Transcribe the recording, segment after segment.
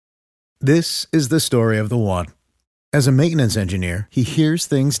This is the story of the one. As a maintenance engineer, he hears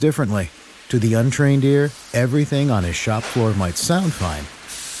things differently. To the untrained ear, everything on his shop floor might sound fine,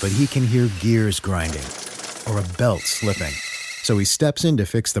 but he can hear gears grinding or a belt slipping. So he steps in to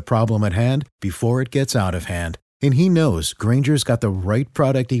fix the problem at hand before it gets out of hand. And he knows Grainger's got the right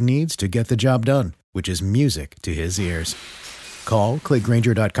product he needs to get the job done, which is music to his ears. Call, click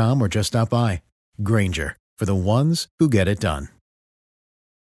Grainger.com, or just stop by. Grainger, for the ones who get it done.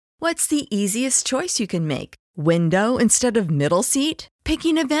 What's the easiest choice you can make? Window instead of middle seat?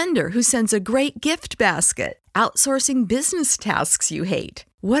 Picking a vendor who sends a great gift basket? Outsourcing business tasks you hate?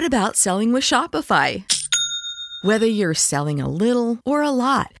 What about selling with Shopify? Whether you're selling a little or a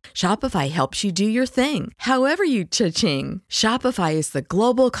lot, Shopify helps you do your thing, however you cha-ching. Shopify is the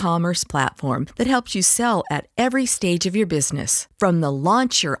global commerce platform that helps you sell at every stage of your business. From the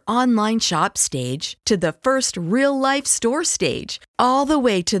launch your online shop stage to the first real-life store stage, all the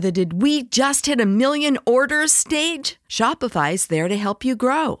way to the did we just hit a million orders stage. Shopify's there to help you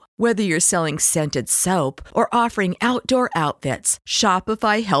grow. Whether you're selling scented soap or offering outdoor outfits,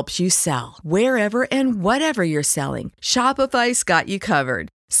 Shopify helps you sell. Wherever and whatever you're selling, Shopify's got you covered.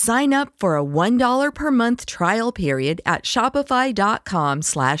 Sign up for a $1 per month trial period at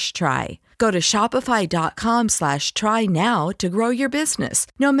shopify.com/try. Go to shopify.com/try now to grow your business,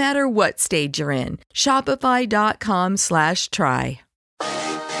 no matter what stage you're in. Shopify.com/try.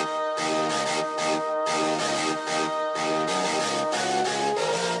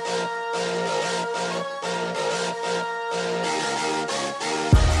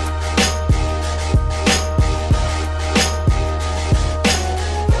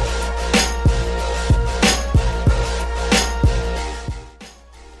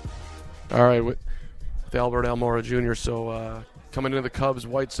 All right, with Albert Almora Jr. So coming into the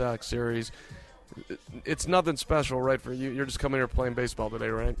Cubs-White Sox series, it's nothing special, right, for you? You're just coming here playing baseball today,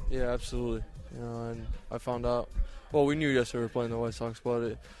 right? Yeah, absolutely. And I found out. Well, we knew yesterday we were playing the White Sox,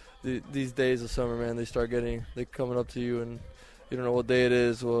 but these days of summer, man, they coming up to you, and you don't know what day it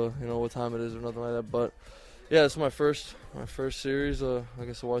is, or what time it is, or nothing like that. But yeah, it's my first series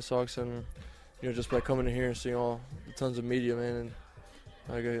against the White Sox, and just by coming in here and seeing all the tons of media, man, and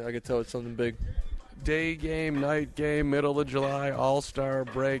I could tell it's something big. Day game, night game, middle of July, All-Star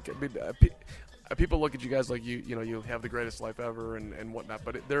break. I mean, people look at you guys like you have the greatest life ever and whatnot,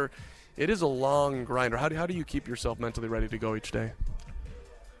 but it is a long grinder. How do you keep yourself mentally ready to go each day?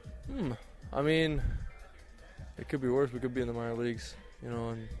 I mean, it could be worse. We could be in the minor leagues,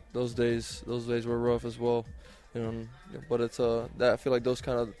 and those days were rough as well, But it's I feel like those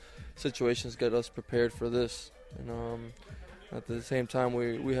kind of situations get us prepared for this, At the same time,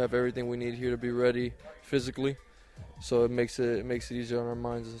 we have everything we need here to be ready physically, so it makes it easier on our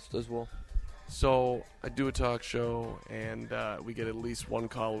minds as well. So I do a talk show, and we get at least one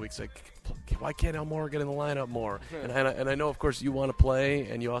call a week. It's like, why can't Almora get in the lineup more? And I know, of course, you want to play,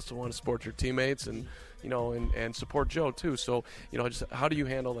 and you also want to support your teammates, and and support Joe too. So just how do you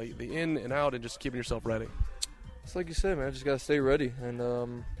handle the in and out and just keeping yourself ready? It's like you said, man. I just gotta stay ready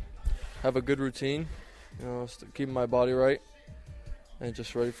and have a good routine. Keeping my body right. And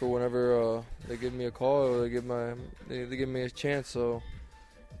just ready for whenever they give me a call or they give me a chance. So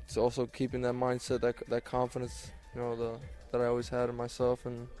it's also keeping that mindset, that confidence, that I always had in myself,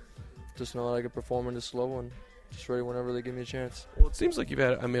 and just know that I can perform in this level and just ready whenever they give me a chance. Well, it seems like you've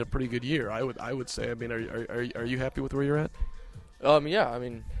had a pretty good year. I would say. I mean, are you happy with where you're at? Yeah. I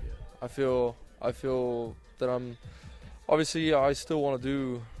mean, I feel that I'm obviously. I still want to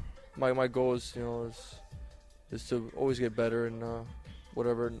do. My goal is is to always get better and.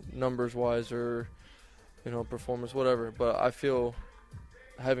 Whatever numbers-wise or, performance, whatever. But I feel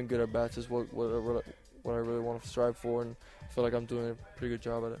having good at-bats is what I really want to strive for, and I feel like I'm doing a pretty good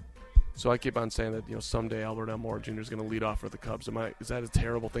job at it. So I keep on saying that, someday Albert Almora Jr. is going to lead off for the Cubs. Is that a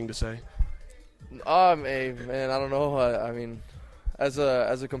terrible thing to say? Hey, man, I don't know. I mean, as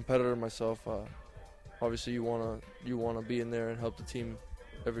a competitor myself, obviously you wanna be in there and help the team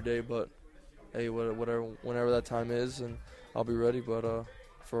every day. But hey, whenever that time is, and I'll be ready. But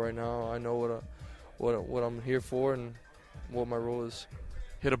for right now, I know what I'm here for and what my role is.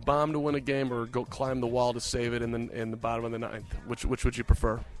 Hit a bomb to win a game, or go climb the wall to save it in the bottom of the ninth. Which would you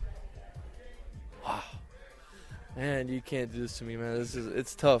prefer? Wow, man, you can't do this to me, man.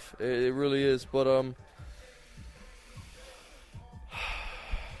 It's tough. It really is. But I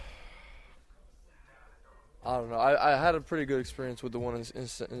don't know. I had a pretty good experience with the one in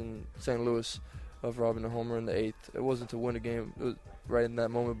St. Louis. Of robbing a homer in the 8th. It wasn't to win a game right in that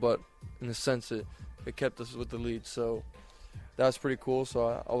moment, but in a sense it kept us with the lead. So that was pretty cool.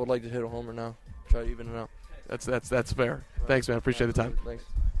 So I would like to hit a homer now, try to even it out. That's fair. Thanks, man. Appreciate the time. Thanks.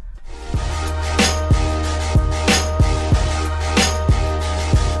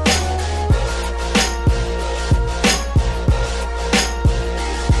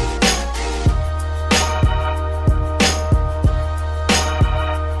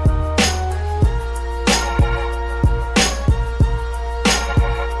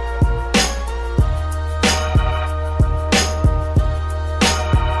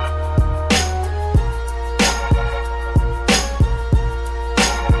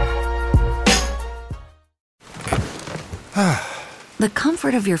 The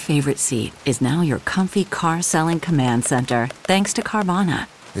comfort of your favorite seat is now your comfy car selling command center, thanks to Carvana.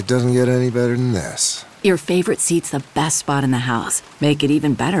 It doesn't get any better than this. Your favorite seat's the best spot in the house. Make it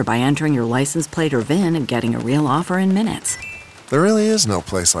even better by entering your license plate or VIN and getting a real offer in minutes. There really is no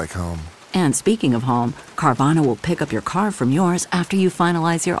place like home. And speaking of home, Carvana will pick up your car from yours after you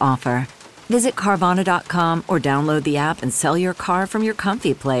finalize your offer. Visit Carvana.com or download the app and sell your car from your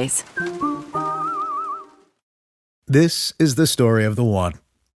comfy place. This is the story of the one.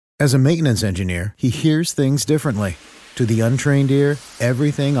 As a maintenance engineer, he hears things differently. To the untrained ear,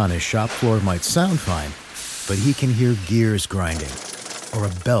 everything on his shop floor might sound fine, but he can hear gears grinding or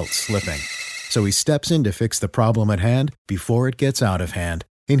a belt slipping. So he steps in to fix the problem at hand before it gets out of hand.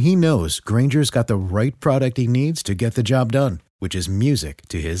 And he knows Grainger's got the right product he needs to get the job done, which is music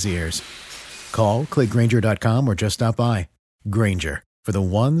to his ears. Call, click Grainger.com, or just stop by. Grainger, for the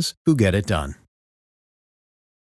ones who get it done.